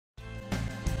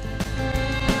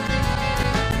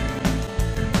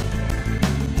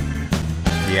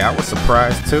Yeah, I was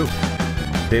surprised too.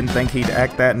 Didn't think he'd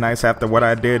act that nice after what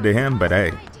I did to him, but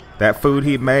hey, that food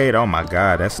he made, oh my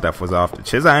god, that stuff was off the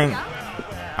chisang.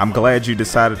 I'm glad you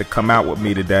decided to come out with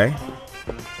me today.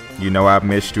 You know I've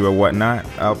missed you or whatnot,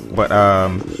 but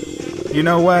you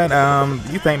know what,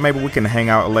 you think maybe we can hang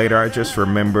out later? I just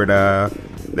remembered,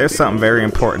 there's something very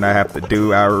important I have to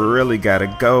do. I really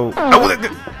gotta go.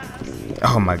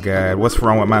 Oh my god, what's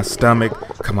wrong with my stomach?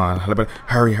 Come on,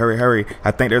 hurry, hurry, hurry.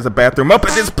 I think there's a bathroom up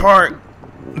at this park.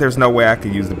 There's no way I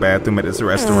can use the bathroom at this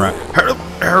restaurant.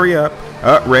 Hurry up.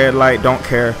 Red light, don't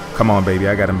care. Come on, baby,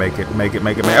 I gotta make it.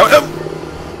 Oh,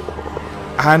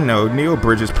 I know, Neal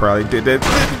Bridges probably did that.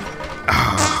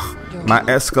 Oh, my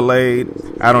Escalade.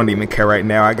 I don't even care right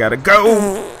now. I gotta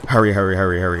go. Hurry, hurry,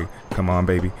 hurry, hurry. Come on,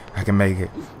 baby. I can make it.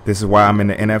 This is why I'm in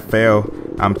the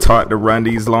NFL. I'm taught to run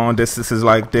these long distances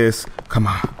like this. Come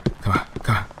on. Come on.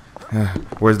 Come on.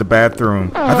 Where's the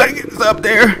bathroom? I think it's up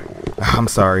there. I'm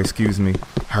sorry. Excuse me.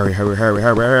 Hurry, hurry, hurry,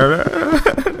 hurry,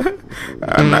 hurry.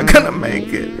 I'm not gonna make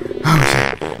it. Oh,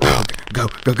 shit. Oh, go,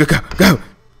 go, go, go, go.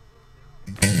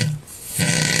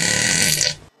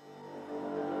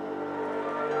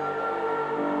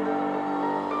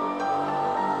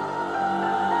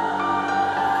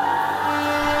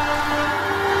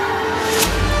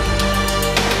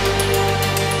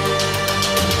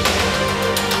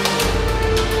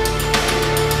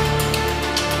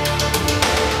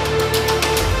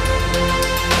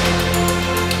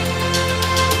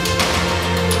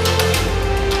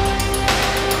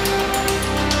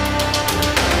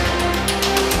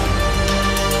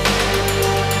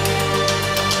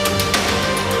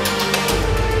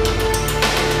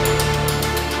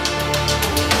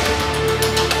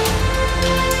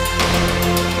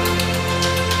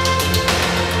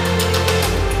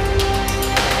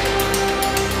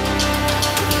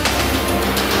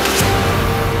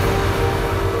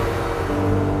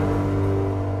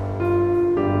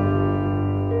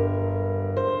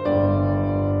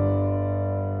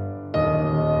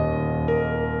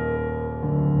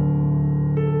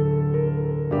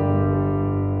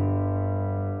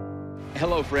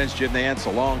 Hello, friends. Jim Nance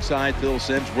alongside Phil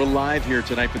Simms. We're live here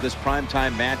tonight for this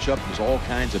primetime matchup. There's all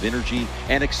kinds of energy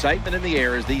and excitement in the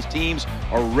air as these teams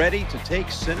are ready to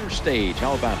take center stage.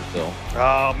 How about it, Phil?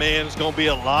 Oh, man, it's going to be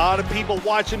a lot of people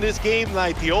watching this game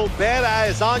tonight. The old bad eye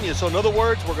is on you. So, in other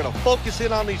words, we're going to focus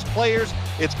in on these players.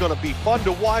 It's going to be fun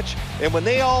to watch. And when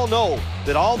they all know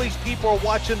that all these people are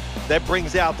watching, that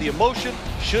brings out the emotion.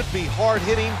 Should be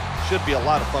hard-hitting. Should be a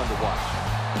lot of fun to watch.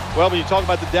 Well, when you talk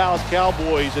about the Dallas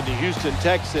Cowboys and the Houston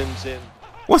Texans and...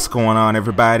 What's going on,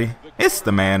 everybody? It's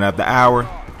the man of the hour,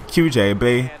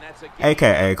 QJB,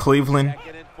 aka Cleveland.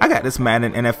 I got this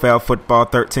Madden NFL Football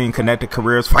 13 Connected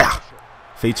Careers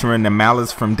featuring the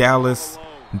Malice from Dallas,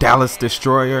 Dallas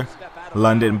Destroyer,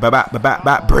 London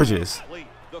Bridges.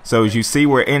 So as you see,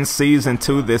 we're in Season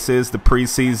 2. This is the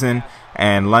preseason,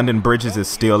 and London Bridges is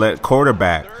still at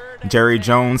quarterback. Jerry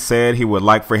Jones said he would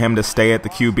like for him to stay at the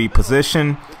QB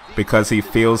position because he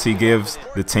feels he gives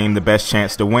the team the best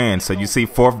chance to win. So you see,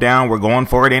 4th down, we're going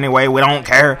for it anyway. We don't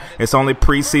care. It's only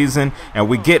preseason, and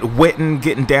we get Witten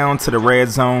getting down to the red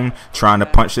zone, trying to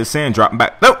punch this in, dropping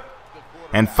back, nope,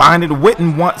 and finding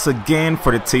Witten once again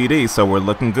for the TD. So we're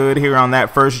looking good here on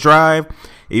that first drive.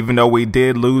 Even though we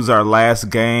did lose our last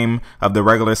game of the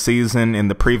regular season in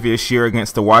the previous year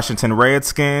against the Washington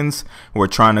Redskins, we're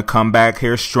trying to come back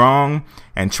here strong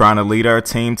and trying to lead our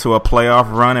team to a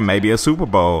playoff run and maybe a Super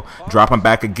Bowl. Dropping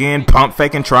back again, pump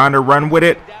faking, trying to run with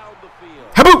it.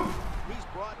 Haboo!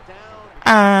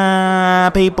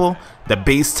 People. The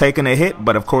Beast taking a hit,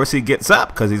 but of course he gets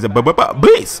up because he's a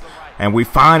beast. And we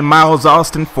find Miles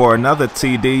Austin for another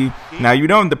TD. Now, you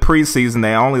know, in the preseason,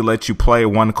 they only let you play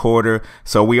 1 quarter.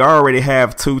 So we already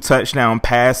have 2 touchdown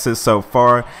passes so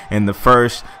far in the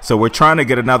first. So we're trying to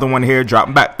get another one here.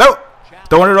 Dropping back. Oh,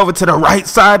 throwing it over to the right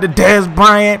side to Dez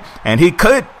Bryant. And he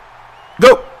could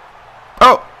go.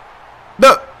 Oh,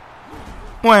 look.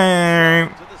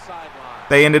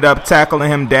 They ended up tackling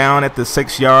him down at the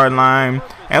 6-yard line.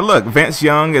 And look, Vince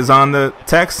Young is on the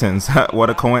Texans. What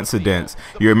a coincidence.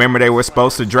 You remember they were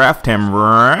supposed to draft him,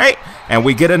 right? And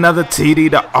we get another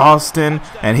TD to Austin,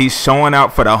 and he's showing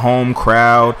out for the home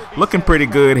crowd. Looking pretty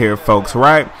good here, folks,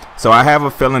 right? So I have a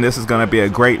feeling this is going to be a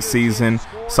great season.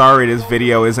 Sorry this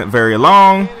video isn't very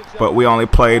long, but we only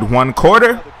played 1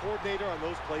 quarter.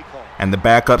 And the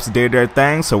backups did their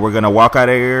thing, so we're going to walk out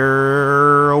of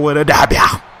here with a W.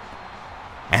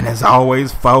 And as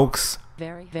always, folks,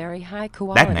 very high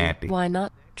quality. That nasty. Why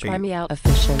not try me out?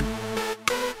 Efficient,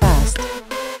 fast,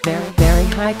 very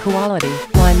high quality.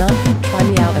 Why not try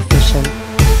me out? Efficient,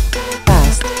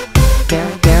 fast,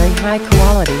 very high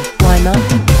quality. Why Why not?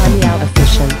 Try me out.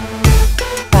 Efficient.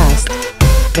 Fast.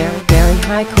 Very, very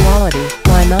high quality.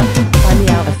 Why not? Try me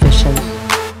out. Efficient.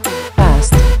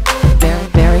 Fast. Very,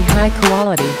 very high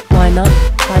quality. Why not?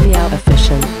 Try me out.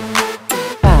 Efficient.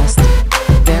 Fast.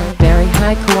 Very, very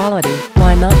high quality.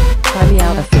 Why not? Try me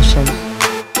out. Efficient.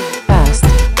 Fast.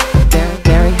 Very,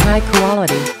 very high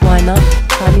quality. Why not?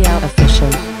 Try me out.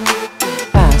 Efficient.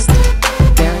 Fast.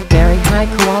 Very, very high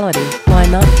quality. Why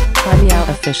not? Try me out.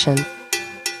 Efficient.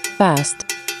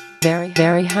 Fast. Very,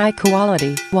 very high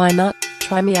quality. Why not?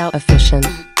 Try me out. Efficient.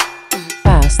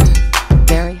 Fast.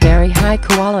 Very, very high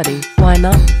quality. Why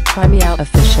not? Try me out.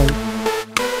 Efficient.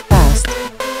 Fast.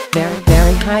 Very,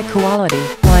 very high quality.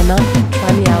 Why not?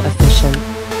 Try me out. Efficient.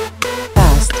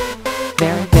 Fast.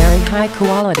 Very, very high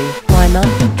quality. Why not?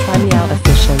 Try me out.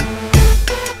 Efficient.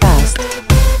 Fast.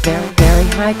 Very, very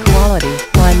high quality.